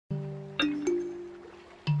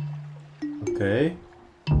Okay.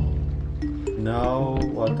 Now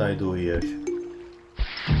what I do here?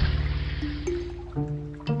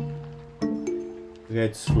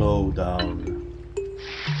 Get slow down.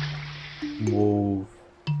 Move.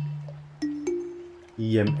 I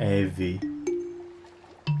am heavy.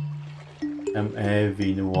 I'm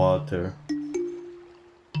heavy in water.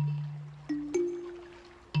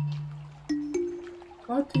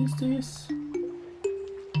 What is this?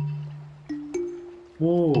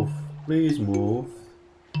 Move. Please move.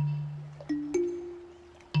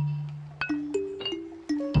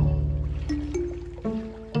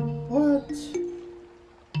 What?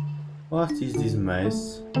 What is this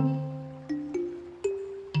mess?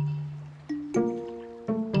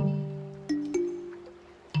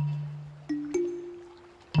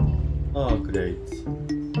 Oh, great.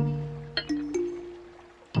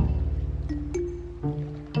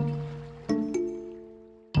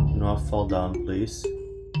 Do not fall down, please.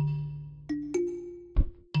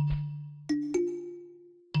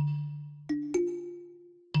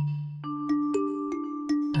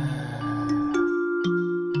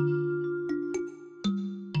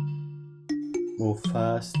 Move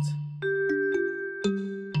fast.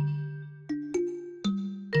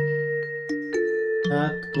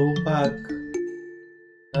 That go back.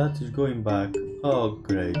 That is going back. Oh,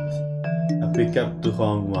 great. I pick up the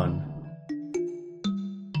wrong one.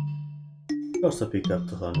 Of course I pick up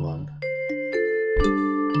the wrong one.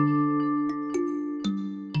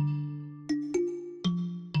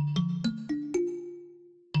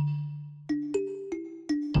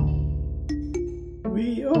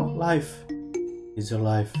 Life is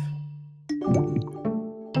alive.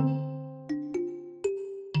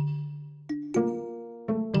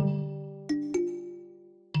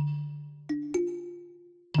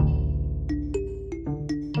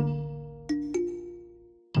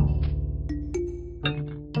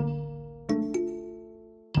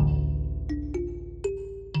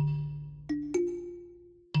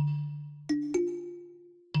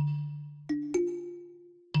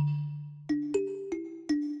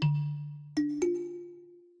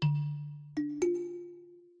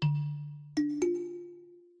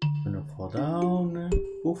 Gonna fall down.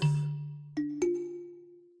 Poof.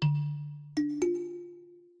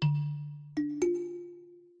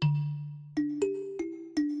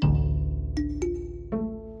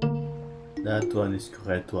 That one is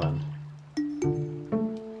correct one.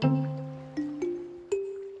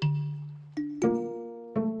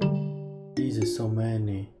 These are so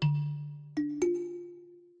many.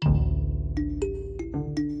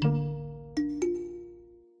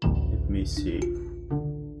 Let me see.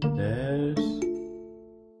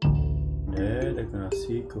 There, they're gonna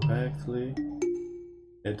see correctly.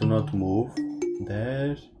 They do not move.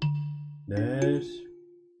 There.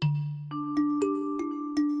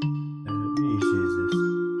 Jesus.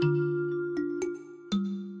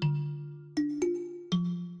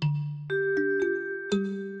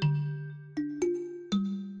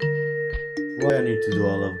 Why I need to do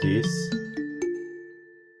all of this?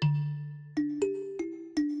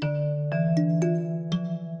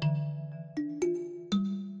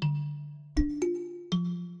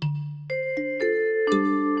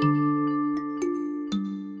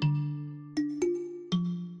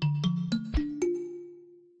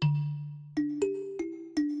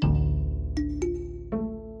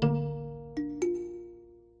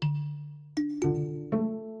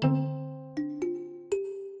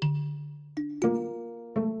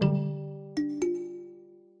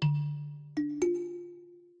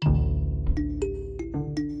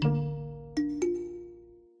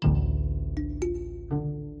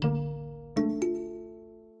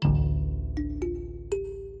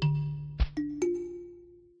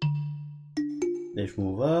 Let's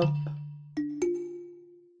move up.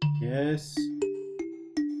 Yes.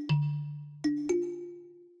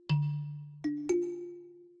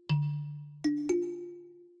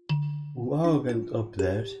 Wow, get up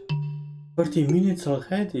there. 30 minutes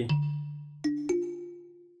already.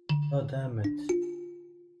 Oh, damn it.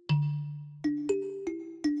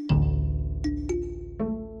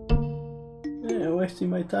 Yeah, wasting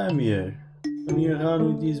my time here. Running around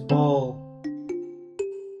with this ball.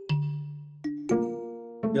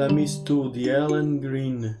 I missed two, the yellow and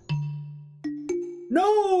green. No!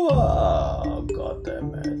 Oh, god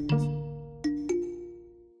damn it.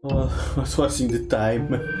 Oh, I was watching the time.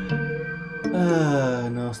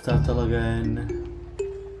 Now start all again.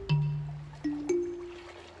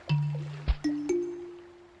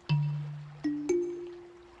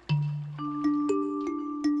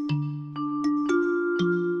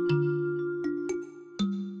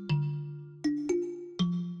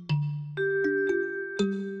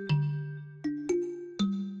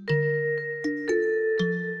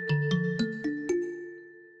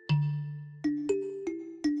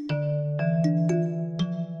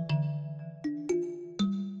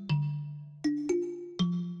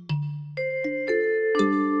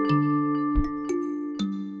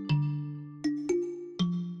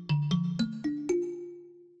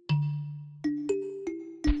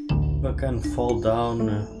 can fall down,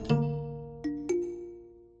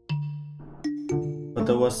 but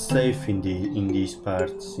I was safe in these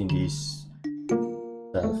parts, in this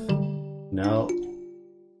stuff. Now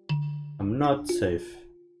I'm not safe.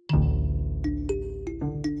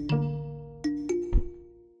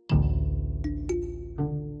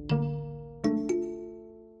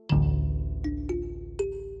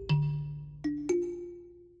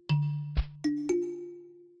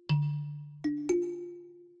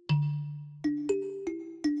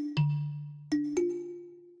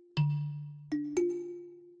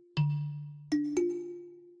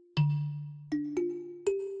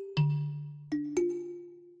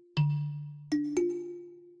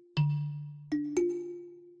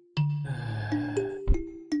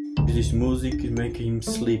 This music is making him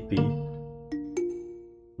sleepy.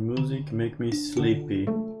 Music make me sleepy.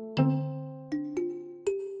 I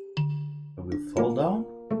will fall down.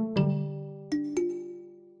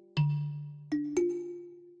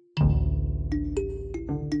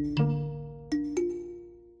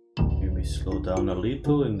 Maybe slow down a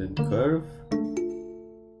little and then curve.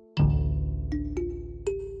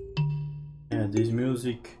 Yeah, this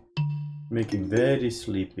music making very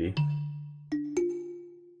sleepy.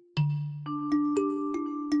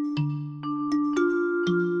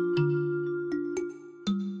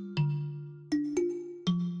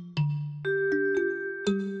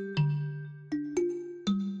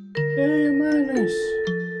 Hey, minus.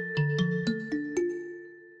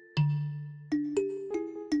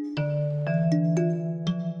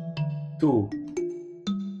 Two.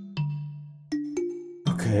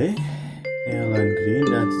 Okay. Yellow and green,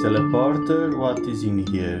 that's teleporter. What is in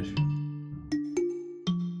here?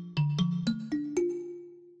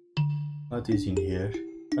 What is in here?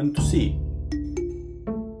 And to see.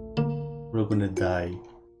 We're gonna die.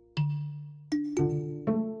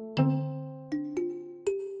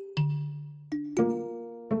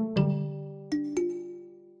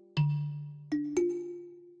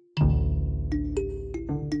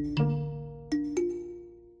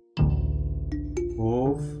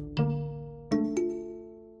 Move.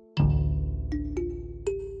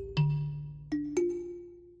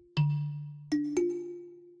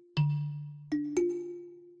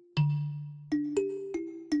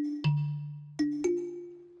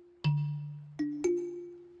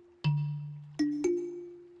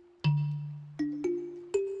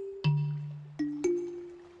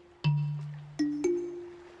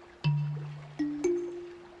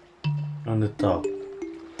 On the top.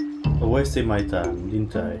 I wasted my time,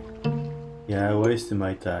 didn't I? Yeah, I wasted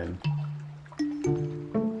my time.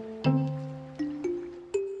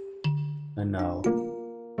 And now.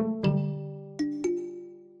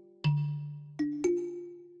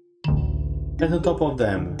 Get on top of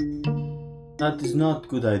them. That is not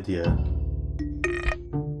good idea.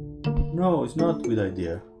 No, it's not good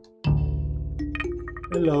idea.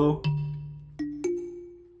 Hello.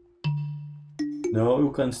 No,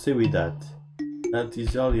 you can stay with that. That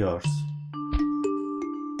is all yours.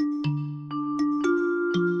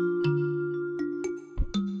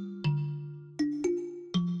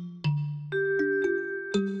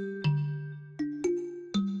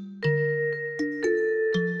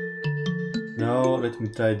 Now let me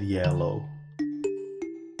try the yellow.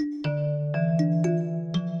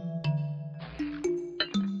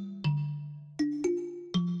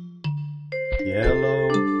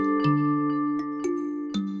 Yellow.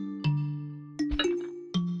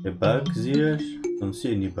 The bugs here? Don't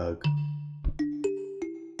see any bug.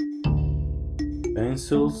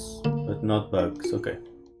 Pencils, but not bugs. Okay.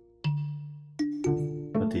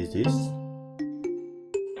 What is this?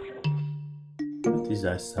 What is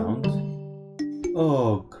that sound?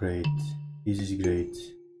 Oh, great. This is great.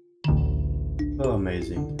 Oh,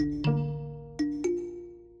 amazing.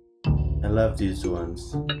 I love these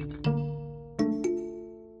ones.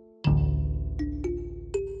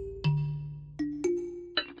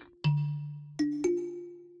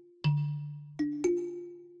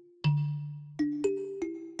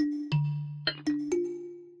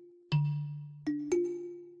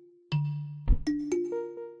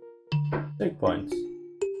 Checkpoints.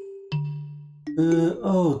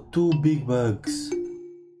 Oh, two big bugs.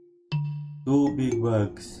 Two big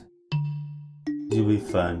bugs. This will be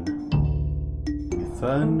fun. Be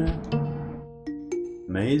fun.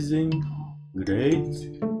 Amazing. Great.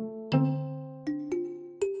 I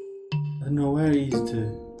don't know where is the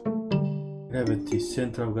gravity,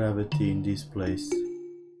 center of gravity in this place.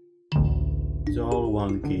 It's all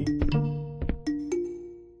wonky.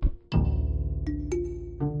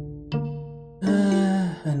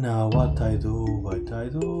 And now what I do?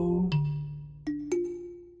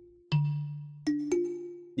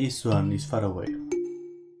 This one is far away.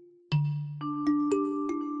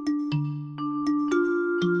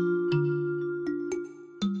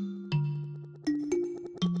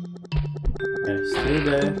 Okay, stay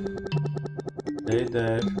there. Stay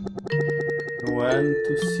there. I want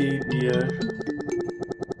to see here.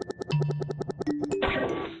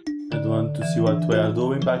 I don't want to see what we are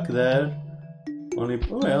doing back there. Only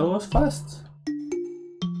oh, yellow was fast.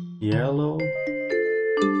 Yellow.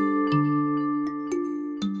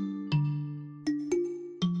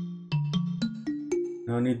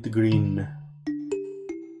 No need the green.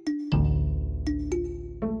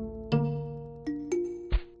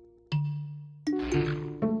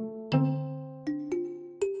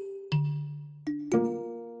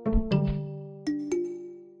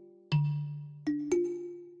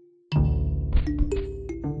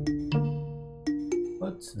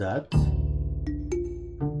 What's that?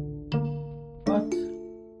 What?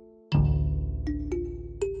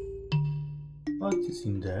 What is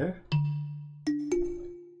in there?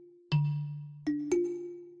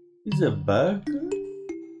 Is a bug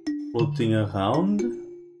floating around?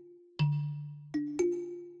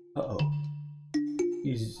 Uh-oh.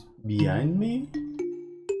 Is behind me?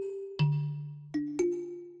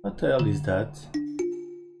 What the hell is that?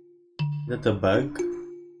 Is that a bug?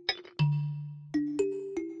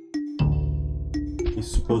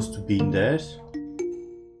 It's supposed to be in there.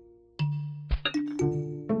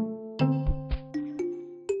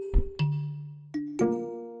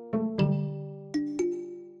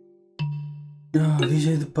 No, this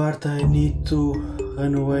is the part I need to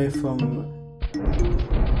run away from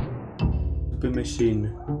the machine.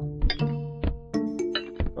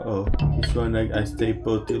 Uh oh, this one I stay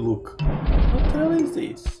put. Look, what the hell is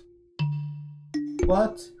this?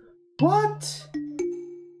 What? What?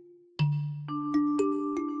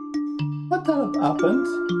 What the hell happened?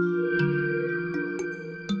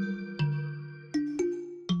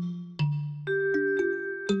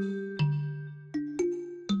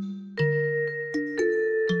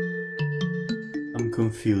 I'm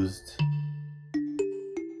confused.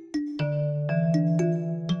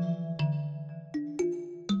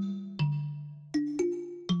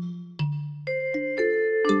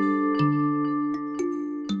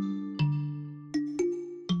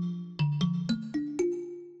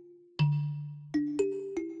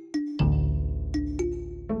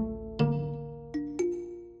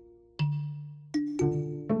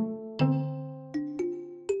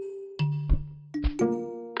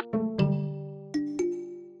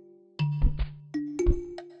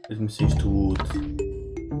 Let me switch to wood.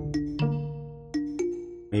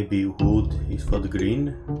 Maybe wood is for the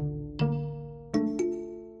green.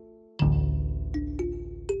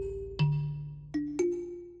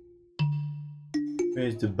 Where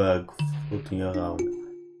is the bug floating around?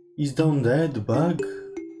 He's down there, the bug?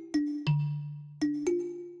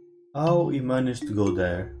 How he managed to go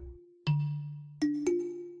there?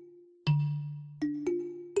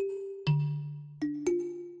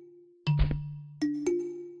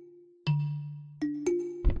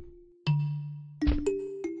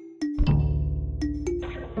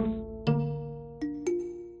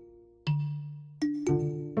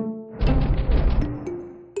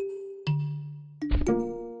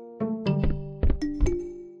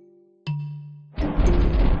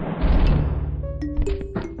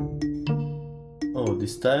 Oh,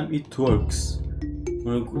 this time it works.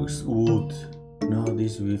 When it works wood. No,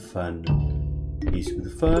 this will be fun. This will be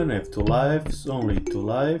fun. I have 2 lives, only 2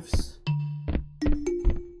 lives.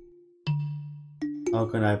 How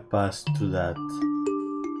can I pass to that?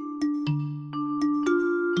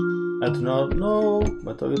 I do not know,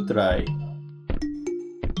 but I will try.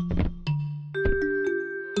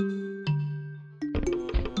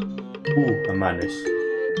 Ooh, I managed.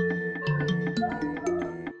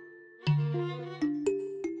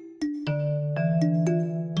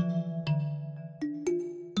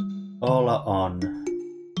 All are on.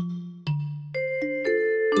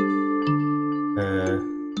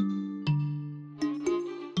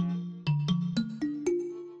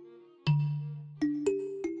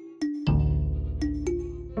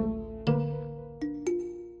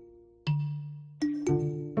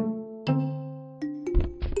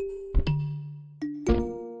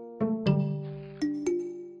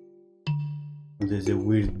 There's a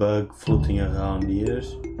weird bug floating around here.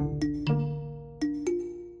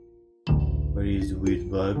 Where is the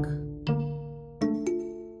weird bug?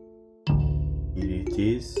 Here it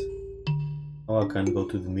is. Oh, I can go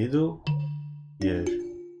to the middle. Here.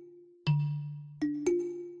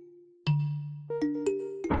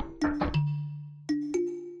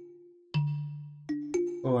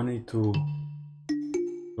 Oh, I need to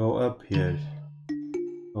go up here.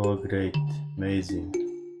 Oh, great. Amazing.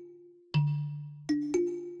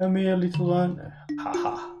 Come here, little one.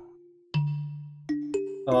 Haha.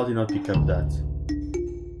 Oh, I did not pick up that.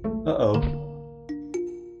 Uh-oh.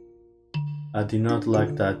 I did not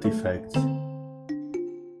like that effect.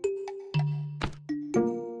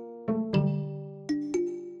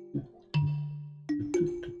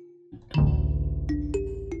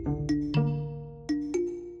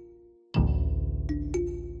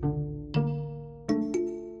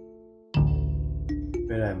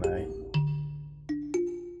 Where am I?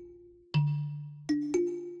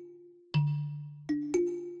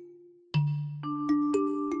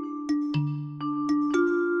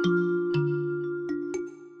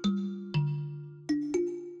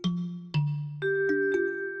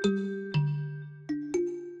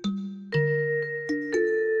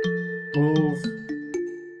 Move.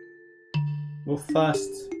 Move fast.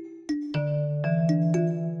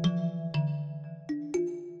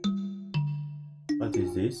 What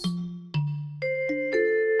is this?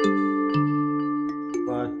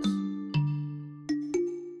 What?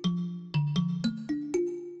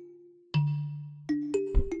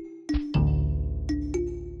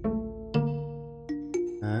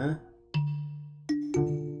 Huh?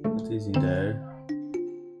 What is in there?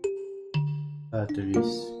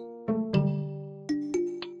 Batteries.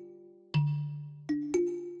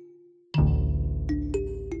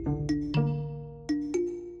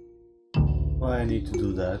 Why I need to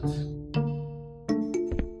do that?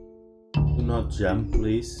 Do not jump,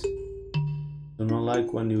 please. Do not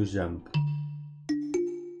like when you jump.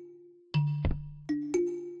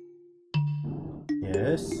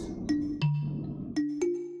 Yes.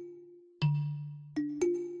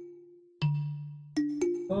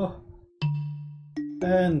 Oh.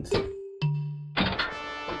 And